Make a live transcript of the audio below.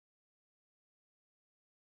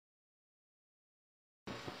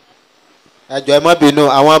ẹjọ ẹ má bínú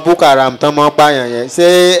àwọn Boko Haram tán mọ́ pààyàn yẹn ṣé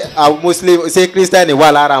àwọn Muslim ṣé Christian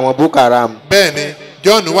wà lára àwọn Boko Haram. bẹ́ẹ̀ni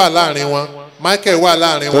John wà láàrin wọn Michael wà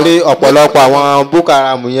láàrin wọn. torí ọ̀pọ̀lọpọ̀ àwọn Boko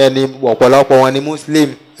Haram yẹn ni ọ̀pọ̀lọpọ̀ wọn ni Muslim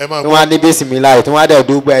tí wọ́n á ní bísímìlà tí wọ́n á dẹ̀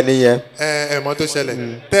dúgbò ẹni yẹn. ẹ mọ̀ tó ṣẹlẹ̀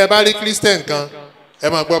tẹ́ ẹ bá rí Christian kan ẹ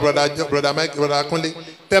máa gbọ́ broda Mike broda Kunle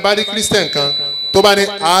tẹ́ ẹ bá rí Christian kan tó bá ní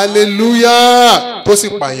hallelujah tó sì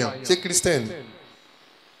pààyàn ṣé Christian.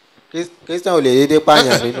 Christian ò lè dédé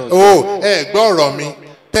pààyàn nínú. o ẹ gbọ́ ọ̀rọ̀ mi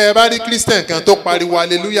tẹ́ ẹ bá rí Christian kan tó pariwo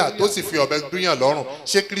hallelujah tó sì fi ọ̀bẹ dúnyàn lọ́rùn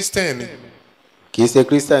ṣé Christian ni. kì í ṣe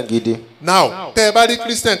Christian gidi. now tẹ́ ẹ bá rí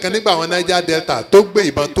Christian kan nígbà àwọn Niger Delta tó gbé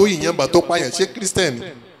ìbọn tó yìnyín tó pààyàn ṣé Christian ni.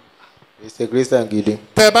 kì í ṣe Christian gidi.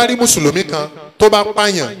 tẹ́ ẹ bá rí mùsùlùmí kan tó bá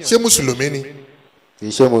pààyàn ṣé mùsùlùmí ni. kì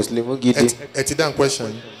í ṣe mùsùlùmí gidi. ẹ ti dáhùn question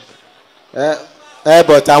yìí.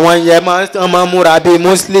 but àwọn yẹn máa ń múra bíi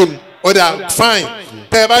Muslim. ó dà fine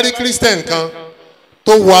tẹ́ ẹ bá rí Christian kan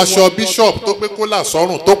tó wọ aṣọ bishop tó gbé kólà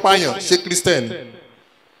sọ́rùn tó pààyàn ṣé Christian ni.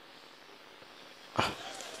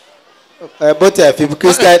 bó tẹ̀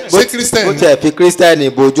fi Christian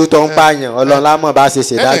ìbojú tó ń pààyàn Ọlọ́run lámọ̀ bá ṣe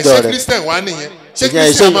ṣèdájọ́ rẹ̀. ṣé Christian wà nìyẹn. ṣé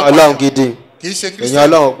Christian máa Ọlọ́run gidi. kì í ṣe Christian. èèyàn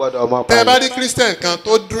Ọlọ́run gbọ́dọ̀ ọmọ pààyàn. tẹ́ ẹ bá rí Christian kan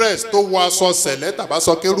tó dress tó wọ aṣọ sẹ̀lẹ̀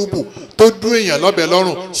tàbáṣọ kérúbù tó dún èèyàn lọ́bẹ̀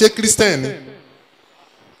lọ́rùn ṣé Christian ni.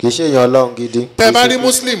 kì í ṣe èèyàn Ọlọ́run gidi. tẹ́ ẹ bá rí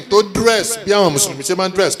Muslim tó dress bí àwọn mùsùlùmí ṣe máa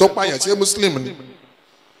ń dress tó pààyàn ṣé Muslim ni.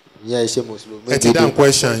 ìyẹn ṣe mùsùlùmí gidi. ẹ ti dáhùn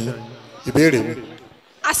question yín ìbéèrè mi.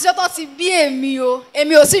 àṣìṣe tó ti bí èmi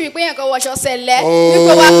ò sì rí pé yẹn kan wọṣọ sẹ̀lẹ̀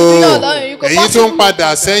wípé wá kúrú yàn lọ́rùn wípé èyí tó ń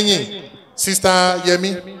padà sẹ́yìn sista Yẹmi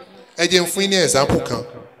ẹ jẹ́ n fún yín ní example kan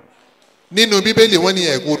nínú Bíbélì wọ́n ní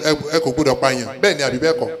ẹ kò gbọ́dọ̀ pààyàn bẹ́ẹ̀ ni àbí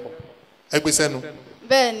bẹ́ẹ̀ kọ́ ẹ gbé sẹ́nu.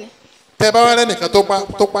 bẹ́ẹ̀ ni. tẹ́ bá wá rẹ́nìkan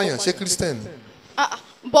tó pààyàn ṣé Christian ni.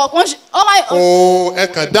 bọ̀ kún ṣe ẹ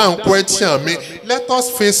kàn dáhùn question mi let us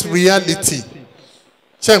face reality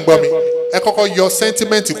ṣé ń gbọ́ mi ẹ kọ́kọ́ yọ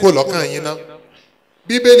sentiment kúrò lọ́kàn yín ná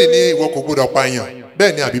Bíbélì ní ìwọ kò gbọ́dọ̀ pààyàn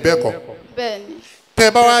bẹ́ẹ̀ ni àbí bẹ́ẹ̀ kọ́. bẹ́ẹ̀ ni.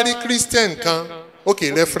 tẹ́ bá wá rí Christian kan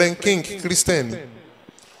Reverend King Christian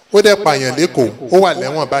ó dẹ̀ pààyàn lẹ́kọ̀ọ́ ó wà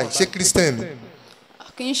lẹ́wọ̀n báyìí ṣé Christian ni.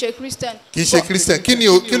 kì í ṣe Christian. kì í ṣe Christian kí ni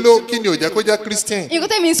ò jẹ́ kó jẹ́ Christian. nǹkan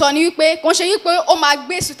tẹ̀mí sọ ni wípé kò ń ṣe wípé ó máa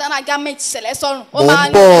gbé sultana garment ṣẹlẹ̀ sọ́run. mo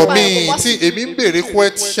ń bọ̀ mí tí èmi ń béèrè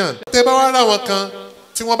question. tẹ́ bá wá rà wọn kan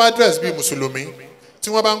tí wọ́n bá dress bíi mùsùlùmí tí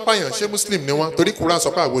wọ́n bá ń pààyàn ṣé Muslim ni wọ́n torí Quran sọ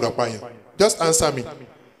pé àgbọ́dọ̀ pààyàn just answer me.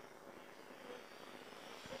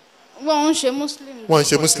 wọ́n ń ṣe Muslim. wọ́n ń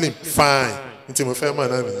ṣe Muslim fine ní tí mo fẹ́ mọ̀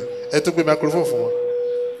náà nìyẹn ẹ tó gbé microphone fún wọn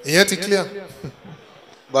ìyẹn ti clear.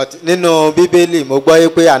 but nínú Bíbélì mo gbọ́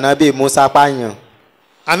pé ànábì Musa pààyàn.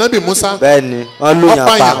 ànábì Musa. bẹ́ẹ̀ ni ó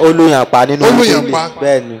lùyàn pa nínú Bíbélì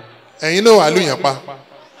bẹ́ẹ̀ ni. ẹ̀yin náà wà lùyàn pa.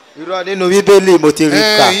 irọ́ nínú Bíbélì mo ti rí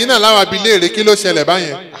kà. ẹ̀yin náà láwa bi léèrè kí ló ṣẹlẹ̀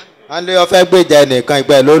báyẹn. wọ́n lé ọfẹ́ gbèjà ẹnìkan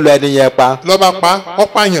ìgbẹ́ ló lu ẹni yẹn pa. lọ́ba pa ó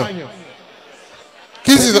pààyàn.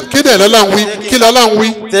 kí dẹ̀ lọ́lọ́run wí kí lọ́lọ́run wí.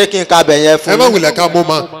 ṣé kí n ka bẹ̀ yẹn fún. ẹ má wulẹ̀ ká mọ́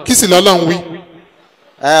ma kí sì lọ́lọ́run wí.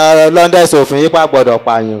 London sòfin yípa gbọ́dọ̀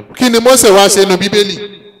pààyàn. kí ni Mósè wá ṣe nu Bíbélì.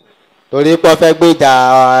 torí pé ó fẹ́ gbèjà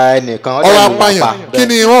ẹnìkan ó wá pààyàn kí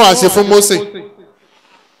ni wọ́n wá ṣe fún Mósè.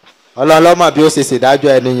 Ọlọ́run ló mọ̀ bí ó ṣe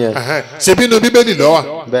ṣèdájọ́ ẹni yẹn. ṣebí nu Bíbélì ló wà.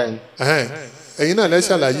 bẹ́ẹ̀ni. ẹ̀yin náà lẹ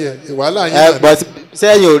ṣàlàyé wàhálà yín náà. but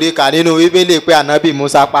sẹ́yìn ò rí kà nínú Bíbélì pé ànábì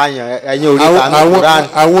Musa pààyàn ẹ̀yin ò rí kà nínú Quran.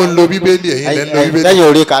 àwọn ń lo Bíbélì ẹ̀yin lẹ́ ń lo Bíbélì. sẹ́yìn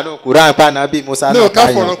ò rí kà nínú Quran pé ànábì Musa náà pààyàn. ní òkà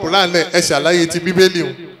fọ̀rọ̀ Quran lẹ̀ ẹ ṣàlàyé ti Bíbélì o.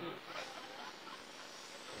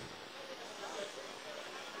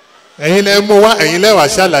 ẹ̀yin lẹ́ mú wá ẹ̀yin lẹ́ wá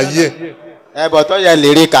ṣàlàyé ẹ̀. bọ̀ tó yẹ lè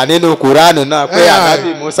rí kà nínú Quran náà pé ànábì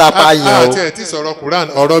Musa pààyàn o. àti ẹ̀ ti sọ̀rọ̀ Quran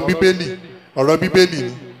ọ̀rọ̀ Bíbélì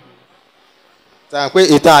ni. sàn pé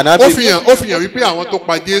ìtàn ànábì. ó fi hàn wípé àwọn tó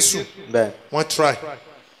pa Jésù wọ́n try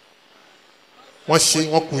wọ́n ṣe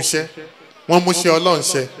wọ́n kú iṣẹ́ wọ́n mú iṣẹ́ Ọlọ́run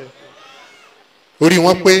ṣe orí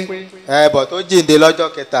wọn pé. bọ̀ tó jíǹde lọ́jọ́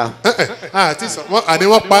kẹta. àní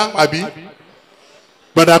wọ́n pa àbí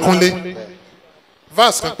Gbadakunle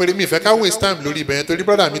verse kan péré mi ìfẹ́ ká waste time lórí ibẹ̀ yẹn torí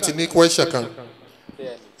brother mi ti ní question kan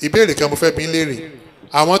ìbéèrè kan mo fẹ́ bi léèrè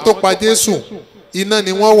àwọn tó pa Jésù iná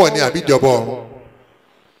ni wọ́n wọ̀ ní àbíjọba ọ̀run.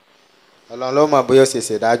 Ọlọ́run ló mọ̀ bóyá ó ṣe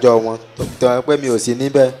ṣèdájọ́ wọn tó ń pẹ́ mi ò sí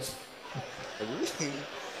níbẹ̀.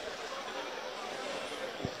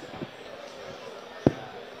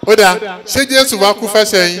 ó dáa ṣé Jésù wá kú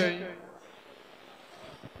fẹ́ṣẹ̀ yín.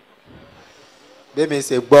 bí mi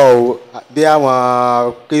ṣe gbọ́ o bí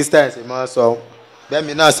àwọn Christians máa ń sọ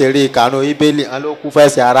bẹ́ẹ̀mi náà ṣe rí ìkànnì Bíbélì hàn ló kú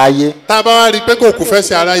fẹ́ṣẹ̀ aráyé. tá a bá wá rí i pé kò kú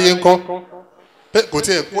fẹ́ṣẹ̀ aráyé ńkọ́ kò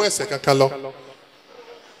tiẹ̀ kú ẹ̀ṣẹ̀ kankan lọ.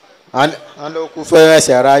 hàn ló kú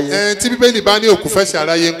fẹ́ṣẹ̀ aráyé. tí Bíbélì bá ní òkú fẹ́ṣẹ̀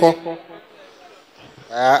aráyé ńkọ́.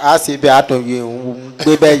 a sì bí àtúnyẹ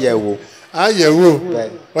gbé bẹ́ẹ̀ yẹ̀ wò. a yẹ̀ wò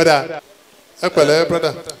wọ́dà ẹ pẹ̀lẹ́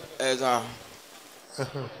brother. ẹ sà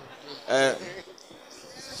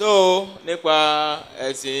so nípa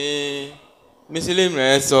ẹ̀sìn Muslim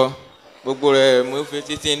rẹ̀ sọ gbogbo rẹ̀ mo fi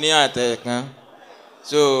títí ní àtẹ̀kán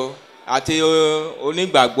so àti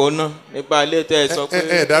onígbàgbọ́ náà nípa ilé tẹ́ ẹ sọ pé.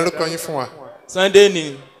 ẹ dárúkọ yín fún wa. Sunday ni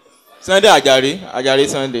Sunday Àjàrí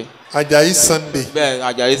Sunday. Àjàyí Sunday. bẹ́ẹ̀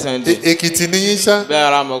Àjàrí Sunday. Èkìtì ni yín ṣá. bẹ́ẹ̀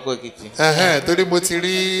ara mọ̀ pé Èkìtì. torí mo ti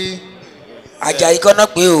rí. Àjàyí kọ́nà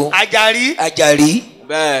pé o. Àjàrí.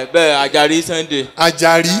 bẹ́ẹ̀ Àjàrí Sunday.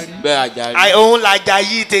 Àjàrí. bẹ́ẹ̀ Àjàrí. òun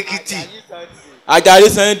làjàyí tèkìtì. Àjàrí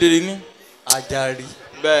Sunday ni. Àjàrí.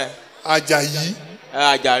 bẹ́ẹ̀. Àjàyí.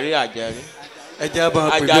 Àjàrí. ẹ jẹ́ bá a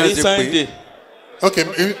pè Àjàrí Sunday. ok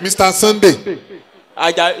Mr. Sunday.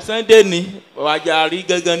 Àjàrí Sunday ni Àjàrí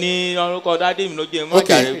gangan ní orúkọ dádì mi ló jẹ́ mọ́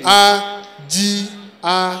Àjàrí. ok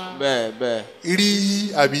A-J-A. bẹ́ẹ̀. rí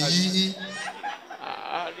àbí yí.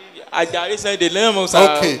 Àjàrí Sunday lẹ́yìn mo sá.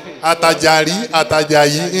 ok Àtàjàrí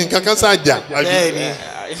nǹkan kan sàjà. bẹ́ẹ̀ni.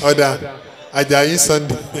 ọ̀dà Àjàyí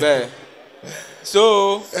Sunday. bẹ́ẹ̀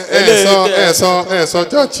so. ẹ sọ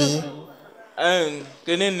chọ́ọ̀chì yín.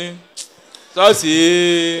 kíní ni ṣọ́ọ̀ṣì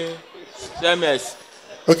CMS.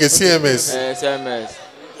 ok CMS. CMS.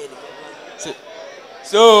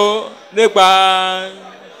 so nípa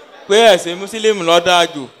pé ẹ̀sìn Muslim ló dáa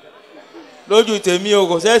jù lójú tèmi o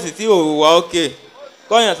kò sẹ́ẹ̀sì tí ò wá òkè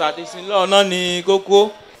kọ́yàn ṣàtìsín lọ́nà ní kókó.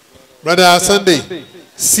 brother Sunday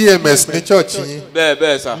CMS ní church yín.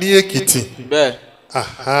 bẹ́ẹ̀ sà. ní Èkìtì. bẹ́ẹ̀.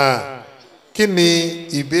 kí ni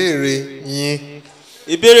ìbéèrè yín.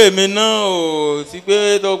 ìbéèrè mi náà ò sí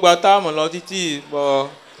pé tó gba táàmù lọ títí bọ̀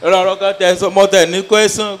ọ̀rọ̀ kan tẹ mọ́tẹ̀ ní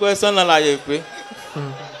question náà láàyè pé.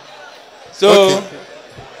 so.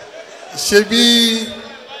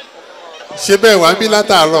 ṣe bẹ́ẹ̀ wá ń bí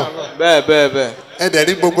látàárọ̀. bẹ́ẹ̀. ẹ dẹ̀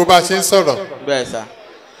rí gbogbo bá a ṣe ń sọ̀rọ̀. bẹ́ẹ̀ sà.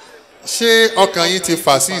 ṣé ọkàn yín ti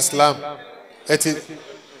fà sí Islam? ẹ ti.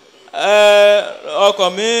 ọkàn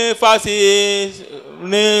mi fà sí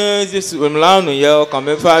ní ìmúlànà yẹ ọkàn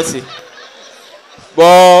mi fà sí.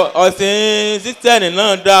 bọ̀ ọ̀sìn sísẹ́nì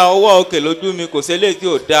náà dá ọwọ́ òkè lójú mi kò sí eléyìí tí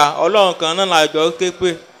ò dá Ọlọ́run kan náà lájọ ké pé.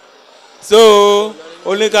 so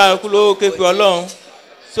oníkàlùkù ló ké pé Ọlọ́run.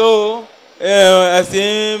 so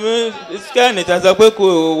ẹ̀sìn sísẹ́nì ta sọ pé kò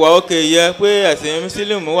wà òkè yẹ pé ẹ̀sìn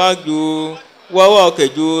Muslim wá ju wọ́wọ́ òkè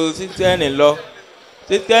ju sísẹ́nì lọ.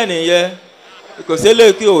 sísẹ́nì yẹ kò sí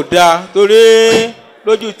eléyìí tí ò dá torí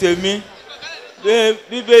lójú tèmi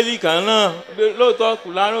bíbélì kan náà lóòótọ́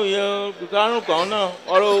kùlárùn kan náà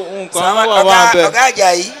ọ̀rọ̀ nǹkan wà wà bẹ́ẹ̀. ọ̀gá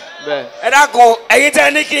Àjàyí ẹ dákun ẹ̀yin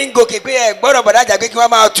tẹ́ ní kí n gòkè pé ẹ gbọ́dọ̀ bọ̀dá àjà pé kí wọ́n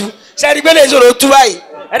máa tú sẹ́ni gbélé ìṣòro tú báyìí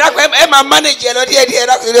ẹ dákun ẹ máa mánéjì ẹ lọ díẹ̀ ẹ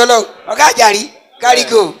dákun ìrẹ́ Ọlọ́run ọ̀gá Àjàrí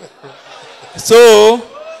kárígò. so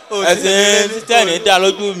ẹ̀sìn Kristẹni dá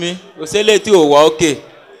lójú mi kò sílẹ̀ tí ò wá òkè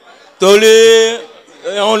torí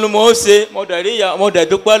ohun ni mo ṣe mo dẹ̀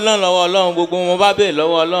dúpẹ́ lọ́wọ́ Ọlọ́run gbogbo mo bá bèè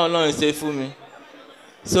lọ́wọ́ Ọlọ́run ṣe fún mi.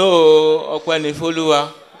 so ọpẹ́ ní f'Olúwa.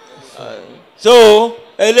 so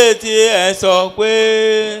eléyìí tí ẹ sọ pé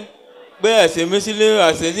ẹ̀sìn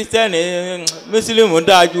Kristẹni Muslim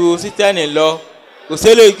dáa ju Kristẹni lọ kò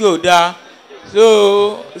sílẹ̀ kí ò dáa so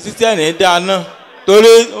Kristẹni dáa náà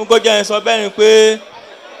torí n kò jẹ́ sọ bẹ́ẹ̀ ni pé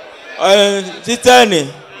Kristẹni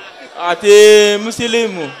àti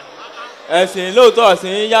Muslim ẹ̀sìn lóòótọ́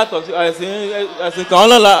ẹ̀sìn yàtọ̀ ẹ̀sìn kan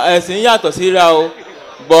náà ẹ̀sìn yàtọ̀ síra o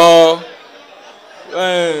bọ̀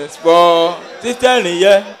Kristẹni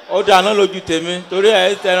yẹ ó dáná lójú tèmi torí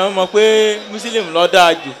ẹ̀ tẹ̀lé mọ̀ pé Muslim ló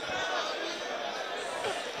dáa jù.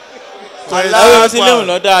 Muslim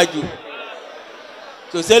ló dáa jù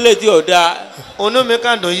tòṣẹ́lẹ̀ tí ò dáa. onú mi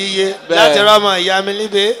kàn dùn yíyé láti rọ́mọ ìyá mi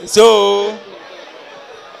líbe. so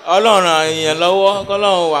Ọlọ́run àyàn lọ́wọ́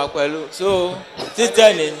kọ́lọ́run wà pẹ̀lú so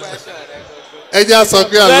Kristẹni. ẹ jẹ́ sọ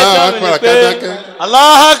pé Allahu Akbar kájákẹ́.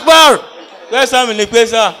 Allahu Akbar. kwẹ́sàn mi ni pé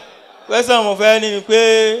sà kwẹ́sàn mo fẹ́ ní ni pé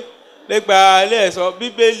nípa ilé ẹ̀sọ́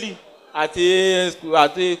bíbélì àti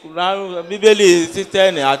kùránù bíbélì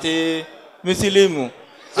Kristẹni àti Mùsùlùmí.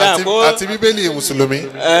 àti bíbélì mùsùlùmí.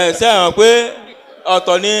 sẹ́wọ̀n pé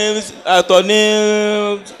ọ̀tọ̀ ní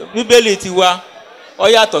bíbélì tiwa ó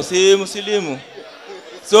yàtọ̀ sí Mùsùlùmí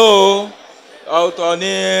so ọ̀tọ̀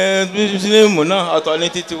ní Mùsùlùmí náà ọ̀tọ̀ ní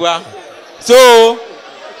titiwa so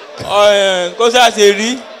kó sáà ṣe rí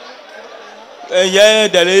ẹ̀yẹ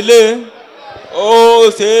dẹ̀lélé ó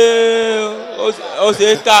ṣe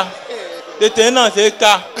ká tètè náà ṣe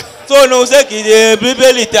ká tó ní ṣé kì í ṣe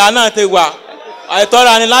bíbélì tí a náà ti wà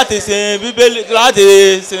àìtọ́ra ni láti ṣe bíbélì láti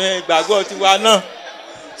ṣe ìgbàgbọ́ tiwa náà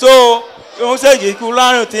so ohun ṣèjì kú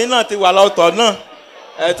lárùn tí náà ti wà lọ́tọ̀ náà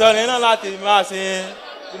ẹ̀tọ́ ni náà láti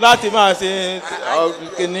máa ṣe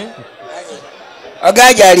kínní. ọ̀gá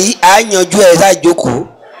Àjàrí à ń yanjú ẹ ṣáà jókòó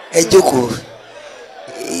ẹ jókòó.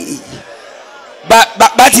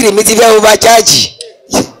 bátìrì mi ti fẹ́ overcharge.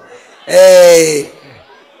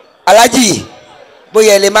 Alhaji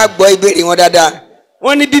bóyá ẹ lè má gbọ́ ìbéèrè wọn dáadáa.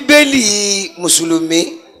 Wọ́n ní bíbélì mùsùlùmí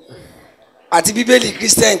àti bíbélì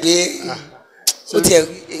christian pé ó tiẹ̀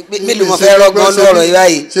mélòó mo fẹ́ rọ́gbọ́n lọ́rọ̀ yìí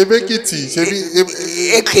báyìí. ṣe bí Èkìtì ṣe bí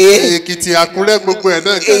Èkìtì Àkúrẹ́ gbogbo ẹ̀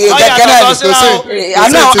náà. kẹ̀kẹ́ náà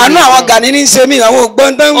àánú àwọn Gani ní í ṣe mí àwọn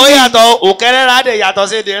ògbọ́n tán. ó yàtọ̀ òkèrè rádè yàtọ̀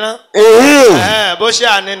sí ìdírán. bó ṣe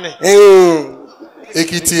ànínì.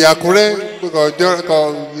 Èkìtì Àkúrẹ́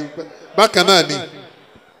bákan náà ni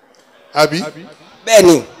àbí. bẹ́ẹ̀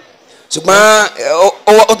ni ṣùgbọ́n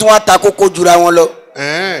ó tún wá ta kókó jura wọn lọ.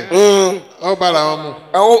 ọ bára wọn mu.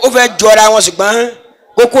 ó fẹ́ jọra wọn ṣùgbọ́n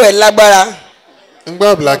kókó ẹ̀ lágbára. ń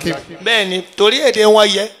gbọ́ blaki. bẹ́ẹ̀ ni torí èdè wọn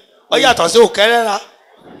yẹ ọ yàtọ̀ sí òkèrè ra.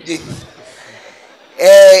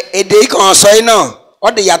 èdè ìkànnì sọ yìí náà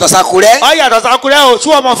ọ de yàtọ̀ sakurẹ́. ọ yàtọ̀ sakurẹ́ o tú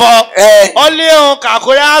ọmọ fọ. ọ lé ohun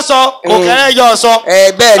kàkúrẹ́ á sọ òkèrè yọ sọ.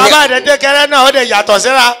 bẹ́ẹ̀ ni bàbá àdédé kẹrẹ náà ó de yàtọ̀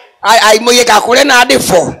síra. àìmọye kàkúrẹ́ náà á de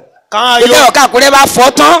fọ̀. ìdí ọ̀ka àkúrẹ́ bá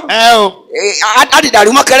fọ́ tán. á di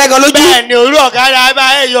dàrú mọ́ kẹrẹ́ gan lójú. bẹ́ẹ̀ ni olú ọ̀gá rẹ̀ bá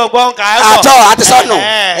ẹ̀ yọ gbọ́n kà á sọ. àtọ̀ àti sọ́nù.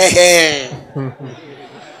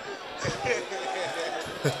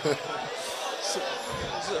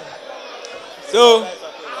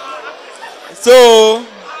 so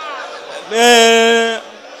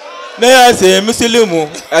ní ẹ̀sìn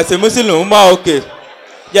mùsùlùmù wà òkè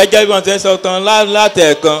jẹ́jẹ́ bí wọ́n ti ń sọ tán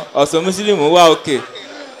látẹ̀ẹ̀kan ọ̀sán mùsùlùmù wà òkè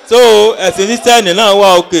so ẹ̀sìn kristẹni náà wà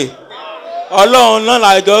òkè ọlọ́run náà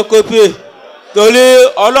làjọ kópè torí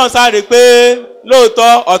ọlọ́run sáré pé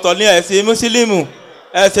lóòótọ́ ọ̀tọ̀ ní ẹ̀sìn mùsùlùmù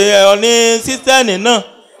ẹ̀sìn ní kristẹni náà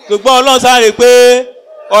ṣùgbọ́n ọlọ́run sáré pé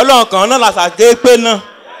ọlọ́run kan náà làṣàké pé náà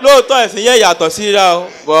lóòótọ́ ẹ̀sìn yẹ yàtọ̀ síra o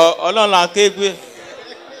bọ̀ ọlọ́run là ń ké pé.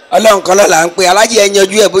 ọlọ́run kan lọ́la ń pè alájí ẹ̀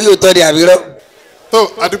yanjú ẹ̀ bóyá òótọ́ di àbírọ́. tó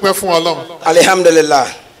adúpẹ́ fún ọlọ́run. alihamdulilah.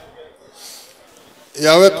 You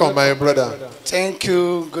are welcome, my brother. Thank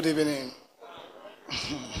you. Good evening.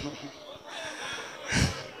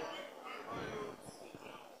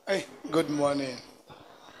 Hey, good morning.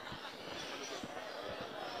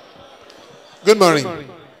 Good morning.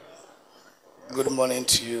 Good morning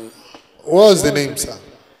to you. What's the name, sir?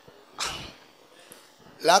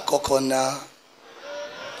 Lakokona.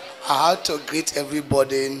 I had to greet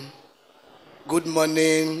everybody. Good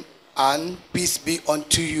morning and peace be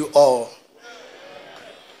unto you all.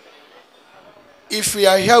 If we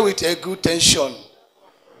are here with a good tension,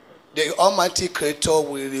 the Almighty Creator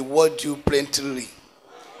will reward you plentifully.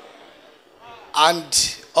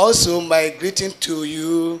 And also my greeting to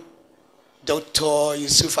you, Dr.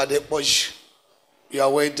 Yusuf Adebosh. You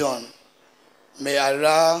are well done. May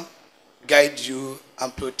Allah guide you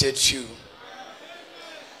and protect you.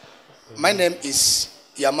 My name is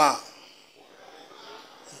Yama.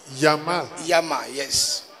 Yama? Yama,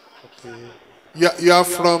 yes. Okay. You are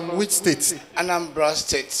from which state? Anambra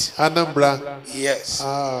State. Anambra? Yes.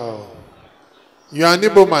 Oh. You are an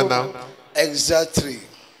Igbo man now? Exactly.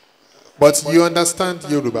 But you understand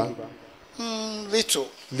Yoruba? Little.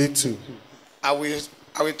 Little. I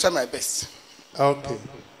will try my best. Okay.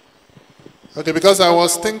 Okay, because I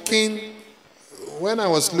was thinking, when I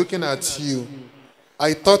was looking at you,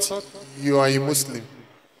 I thought you are a Muslim.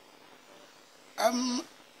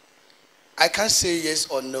 I can't say yes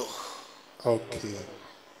or no. Okay.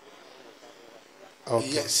 Okay.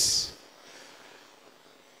 Yes.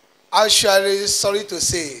 Actually, sorry to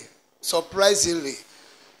say, surprisingly,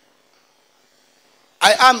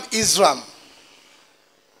 I am Islam.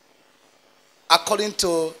 According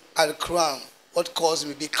to Al-Quran, what calls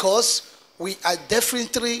me? Because we are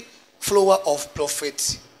definitely follower of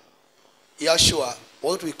Prophet Yeshua,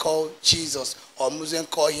 what we call Jesus, or Muslims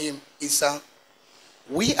call him Isa.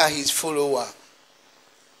 We are his follower.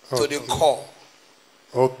 To the core.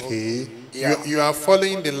 Okay. Yeah. You are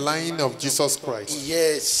following the line of Jesus Christ.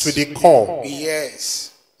 Yes. To the core.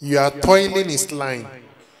 Yes. You are toiling his line.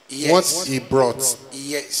 Yes. What he brought.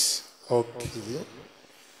 Yes. Okay.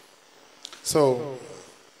 So,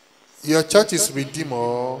 your church is redeemed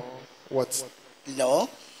or what? No.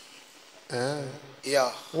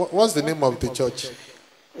 Yeah. What's the name of the church?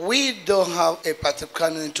 We don't have a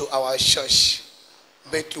particular name to our church,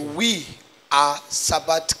 but we are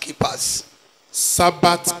Sabbath keepers.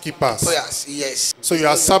 Sabbath keepers. Oh, yes, yes. So you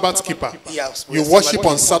are Sabbath keeper. Yes. You worship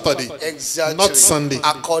on Saturday. Exactly. Not Sunday.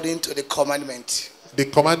 According to the commandment. The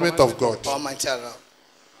commandment of God. Almighty Allah.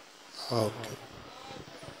 Okay.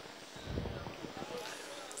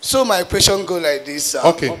 So my question goes like this.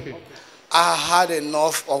 Okay. I had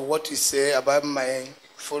enough of what you say about my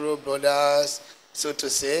fellow brothers, so to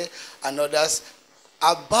say, and others,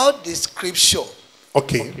 about the scripture.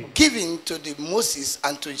 Okay. Given to the Moses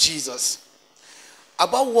and to Jesus.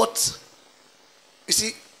 about what, you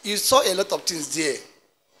see, you saw a lot of things there.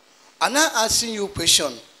 And I'm asking you a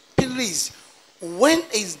question. Please, when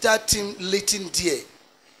is that thing written there?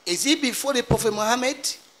 Is it before the Prophet Muhammad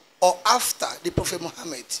or after the Prophet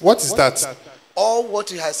Muhammad? What is that? Or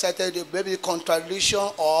what you have cited, maybe contradiction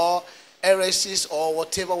or heresies or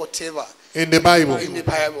whatever. In the Bible. In the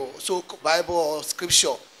Bible. So Bible or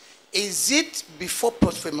scripture. Is it before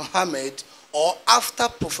Prophet Muhammad or after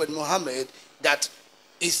Prophet Muhammad that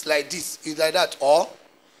is like this, is like that, or?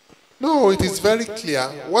 No, it is very clear.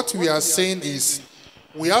 What we are saying is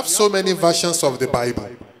we have so many versions of the Bible.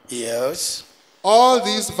 Yes. All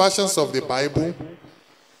these versions of the Bible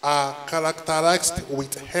are characterized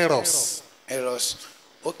with errors. Errors.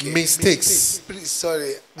 Okay. Mistakes. Please,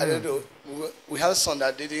 sorry, I don't know. We have some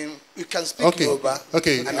that didn't. You can speak Yoruba.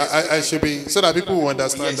 Okay. I should be so that people will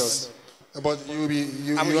understand us. But you be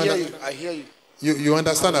you. I hear you. You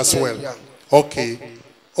understand as well. Yeah. Okay.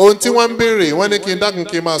 Ohun tí wọ́n ń béèrè wọ́n ní kí n dákun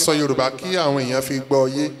kí n máa sọ Yorùbá kí àwọn èèyàn fi gbọ́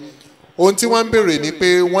yé. Ohun tí wọ́n ń béèrè ni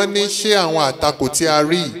pé wọ́n ní ṣé àwọn àtakò tí a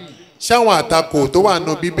rí ṣé àwọn àtakò tó wà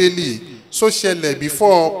nínú Bíbélì so ṣẹlẹ̀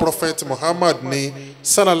before Prophet Muhammad ní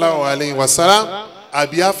sallallahu alayhi wa sallam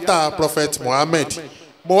àbí after Prophet Muhammad.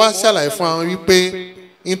 Mo wá ṣàlàyé fún àwọn wípé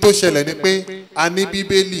in tó ṣẹlẹ̀ ni pé a ní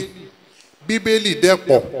Bíbélì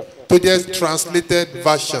dẹ́pọ̀ tó jẹ́ translated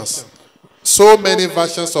versions, so many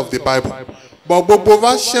versions of the Bible, but gbogbo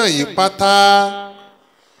version yìí pátá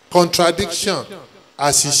contradiction,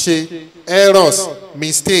 àṣìṣe, errors,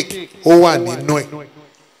 mistake ó wà nínú ẹ̀.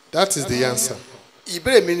 That is the answer.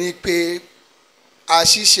 Ìbéèrè mi ni pé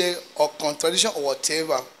àṣìṣe or contradiction or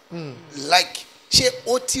whatever, like ṣé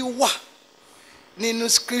ó ti wà nínú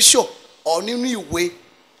scripture or nínú ìwé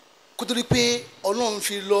kó tó di pé Ọlọ́run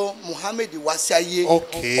fi lọ Muhammad wá sí ayé,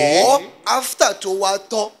 or after tó wá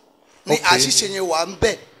tán ní àṣìṣe yẹn wà ń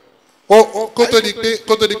bẹ̀. Kó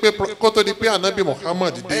tó di pé Ànábì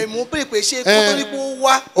Muhammad dé. Mo bèrè pé ṣé kó tó di pé ó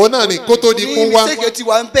wá. Ó náà ni kó tó di pé ó wá. Mistake ti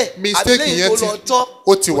wà ń bẹ̀. Mistake yẹn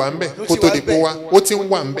ti wà ń bẹ̀ kó tó di pé ó wá. Ó ti ń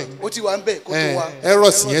wà ń bẹ̀. Ó ti wà ń bẹ̀ kó tó wá.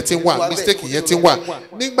 Errors yẹn ti wà, mistake yẹn ti wà.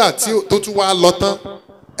 Nígbà tó tún wá lọ tán,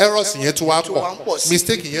 errors yẹn tún wá pọ̀,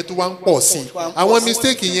 mistake yẹn tún wá ń pọ̀ sí i. Àwọn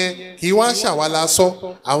mistake yẹn kì í wá ṣàwálà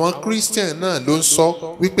sọ, àwọn Christian náà ló ń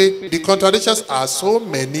sọ wípé the contradictions are so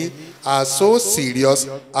many, are so serious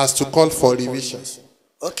as to call for revisions.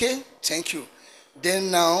 Okay, thank you. Then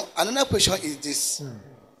now another question is this: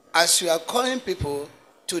 as you are calling people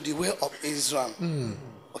to the way of Islam,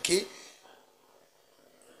 okay,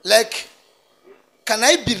 like, can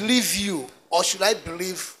I believe you or should I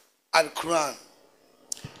believe Al-Quran?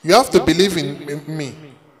 You have to believe in me.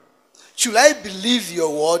 Should I believe your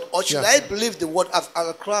word or should I believe the word of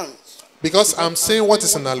Al-Quran? Because I'm saying what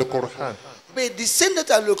is in Al-Quran. But the same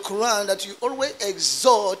that Al-Quran that you always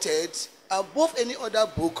exalted above any other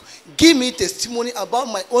book, give me testimony about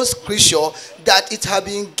my own scripture that it has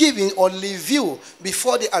been given or revealed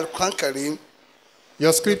before the Al-Quran Karim.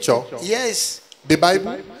 Your scripture? Yes. The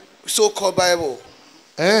Bible? So-called Bible.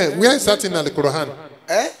 Where is that in Al-Quran?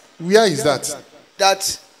 Where is that?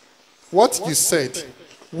 That what you said,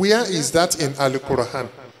 where is that in Al-Quran?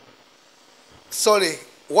 Sorry,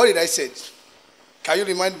 what did I say? Can you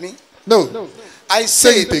remind me? No. I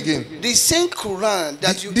say it again. The same Quran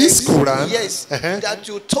that Quran, yes, that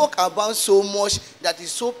you talk about so much, that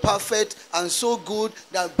is so perfect and so good.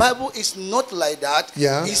 That Bible is not like that.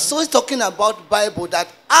 Yeah. It's so talking about Bible that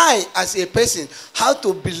I, as a person, have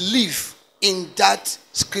to believe in that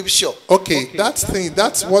scripture. Okay,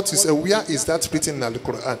 that's what is. Where is that written in the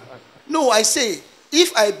Quran? No, I say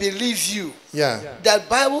if I believe you, that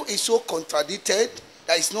Bible is so contradicted,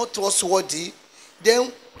 that it's not trustworthy,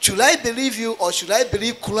 then should I believe you or should I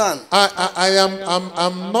believe Quran?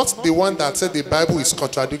 I'm not the one that said the Bible is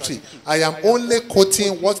contradictory. I am only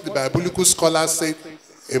quoting what the biblical scholars say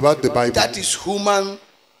about the Bible. That is human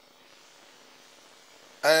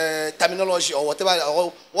terminology or whatever,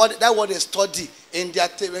 or what they study in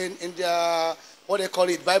their what they call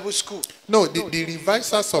it, Bible school. No, the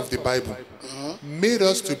revisers of the Bible made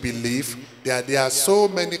us to believe that there are so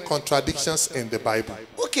many contradictions in the Bible.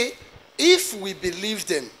 Okay, if we believe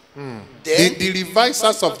them, then the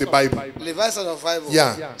revisers of the Bible,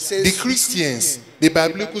 says, the Christians, the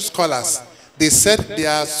biblical scholars, they said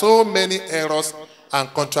there are so many errors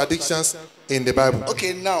and contradictions in the Bible.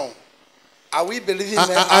 Okay, now, are we believing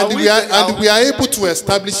and we are able to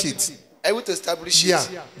establish it. Able to establish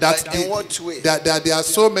it. That like in what way? That there are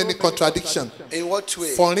so many contradictions. In what way?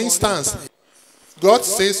 For instance, God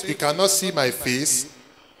says you cannot see my face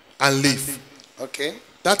and live. Okay.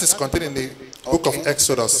 That is contained in the book of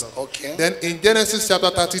Exodus. Okay. Then in Genesis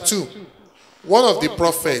chapter 32, one of the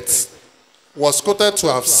prophets was quoted to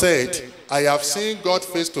have said, I have seen God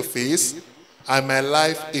face to face, and my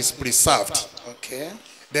life is preserved. Okay.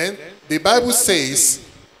 Then the Bible says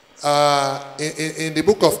in the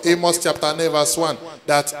book of Amos chapter 9 verse 1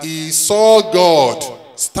 that he saw God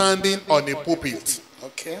standing on a pulpit.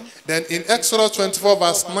 Okay. Then in Exodus 24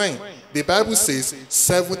 verse 9, the Bible says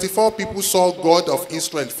 74 people saw God of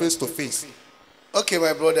Israel face to face. Okay,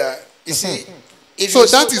 my brother. You see, if So you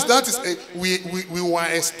that is we were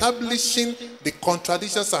establishing the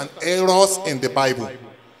contradictions and errors in the Bible.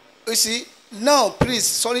 You see, now, please,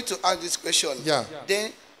 sorry to ask this question. Yeah.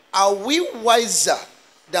 Then, are we wiser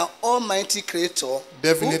than Almighty Creator?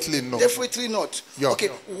 Definitely not. Definitely not. Yeah. Okay,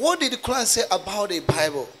 what did the Quran say about the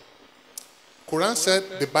Bible? Quran said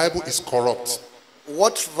the Bible is corrupt.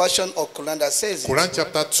 What version of Quran that says Quran it?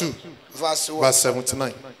 chapter 2 Verse what? verse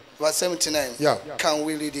 79. Verse 79. Yeah. Can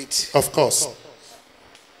we read it? Of course.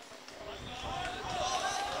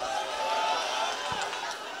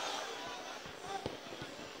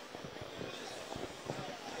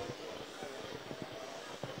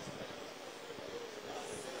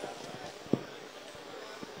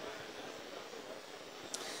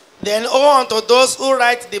 Then woe unto those who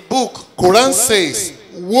write the book. Quran says,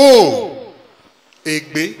 woe,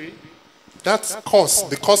 Egbe, that's curse,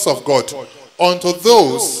 the curse of God, unto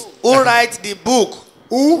those Who write the book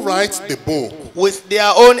who write the book with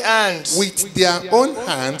their own hands. with their own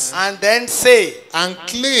hands And then say, and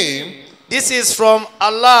claim this is from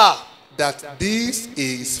Allah. that this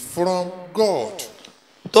is from God.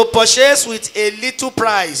 To purchase with a little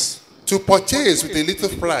price. To purchase with a little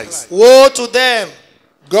price. Woe to them.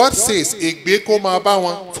 God says, Egbe kó máa bá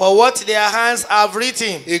wọn. For what their hands have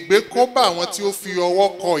written. Ègbé kó bá àwọn tí ó fi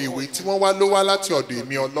ọwọ́ kọ ìwé tí wọ́n wá ló wá láti ọ̀dọ̀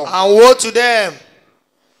èmi Ọlọ́run. And woe to them.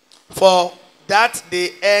 For that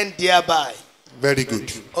they end thereby. Very good.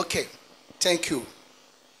 Okay, thank you.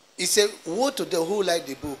 He said, woe to them who like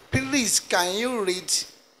the book. Please, can you read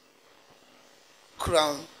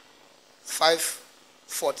Quran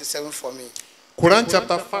 5:47 for me? Quran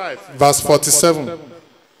chapter 5 verse 47.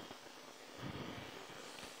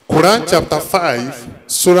 Quran chapter 5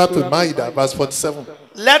 Surah Al-Ma'idah verse 47.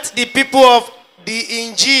 Let the people of the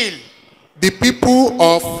Injil, The people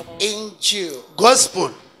of Angel.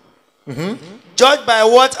 gospel, judge by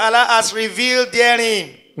what Allah has revealed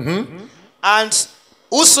therein. And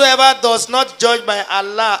whosoever does not judge by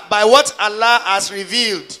Allah, by what Allah has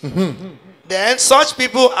revealed, then such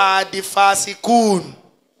people are the fasikun,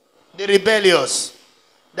 the rebellious,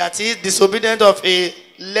 that is disobedient of a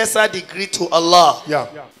lesser degree to Allah. yeah.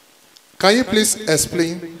 Can you please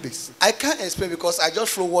explain this? I can't explain because I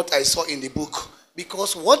just wrote what I saw in the book.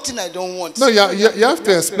 Because one thing I don't want. No, you have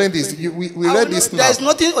to explain this. We read this now. There's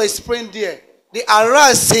nothing to explain there. The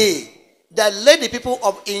Ara say that let the people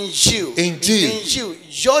of Injil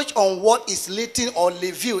judge on what is written or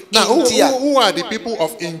revealed Now, in there. who are the people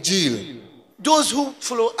of Injil? Those who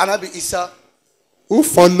follow Anabi Isa. Who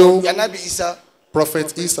follow Anabi Isa.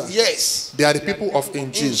 Prophet Isa? Yes. They are the people of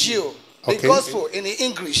Injil. Injil. The Okay. gospel in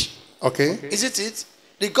English. Okay. Is it?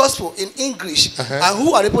 The gospel in English. Uh-huh. And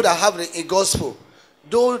who are the people that have the gospel?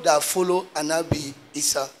 Those that follow Anabi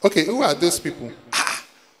Isa. Okay, who are those people?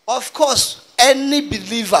 Of course, any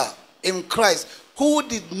believer in Christ who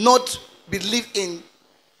did not believe in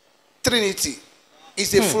Trinity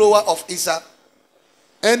is a follower of Isa.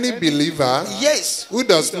 Any believer Yes. who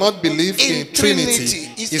does not believe in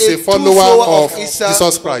Trinity is is a true follower of Isa.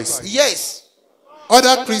 Jesus Christ. Yes.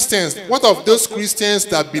 Other Christians, what of those Christians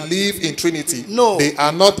that believe in Trinity? No. They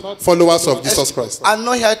are not followers of Jesus Christ. I'm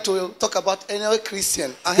not here to talk about any other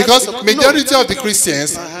Christian. I'm here Because to talk- majority of the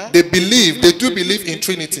Christians, they do believe in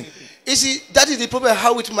Trinity. You see, that is the problem I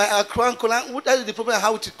have with my Quran. That is the problem I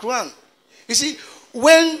have with the Quran. You see,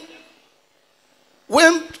 when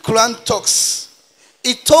Quran talks,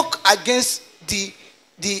 it talks against the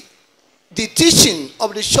teaching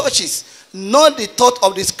of the churches, not the thought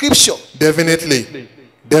of the scripture. Definitely.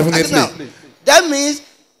 Now, that means,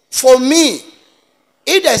 for me,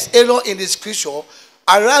 if there's error in the scripture,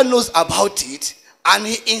 Allah knows about it, and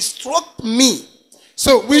He instructs me.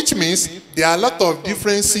 So, which means there are a lot of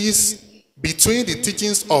differences between the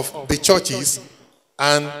teachings of the churches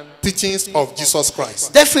and teachings of Jesus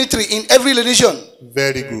Christ. Definitely, in every religion.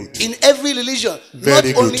 Very good. In every religion.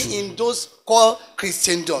 Very not good. only in those called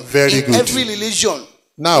Christendom. Very in good. every religion.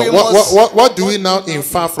 Now, we must- what do we now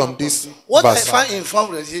infer from this What verse? I find in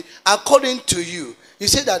family, according to you, you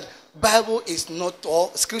say that Bible is not,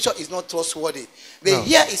 or scripture is not trustworthy. But No.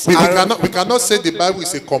 here is we Araromi. cannot say the Bible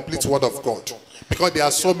is a complete word of God because there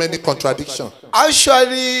are so many contradictions.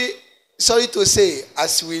 Actually, sorry to say,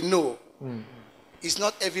 as we know, it's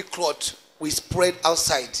not every cloth we spread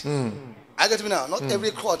outside. And I get me now. Not every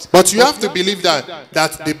quote. But you have to believe that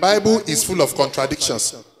the Bible is full of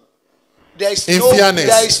contradictions. There is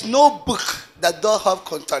Fairness. no book that don't have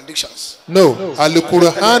contradictions. No,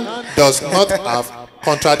 Al-Quran does not have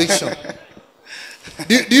contradiction.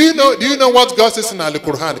 Do you know what God says in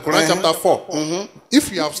Al-Quran? Quran chapter 4.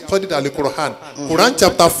 If you have studied Al-Quran, Quran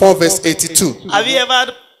chapter 4 verse 82. Have you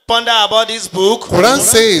ever pondered about this book? Quran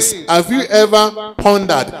says, have you ever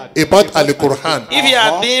pondered about Al-Quran? If it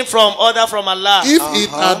had been from Allah, If it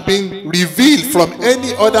had been revealed from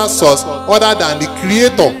any other source other than the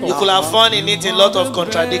Creator, you could have found in it a lot of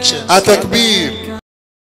contradictions. Atakbir.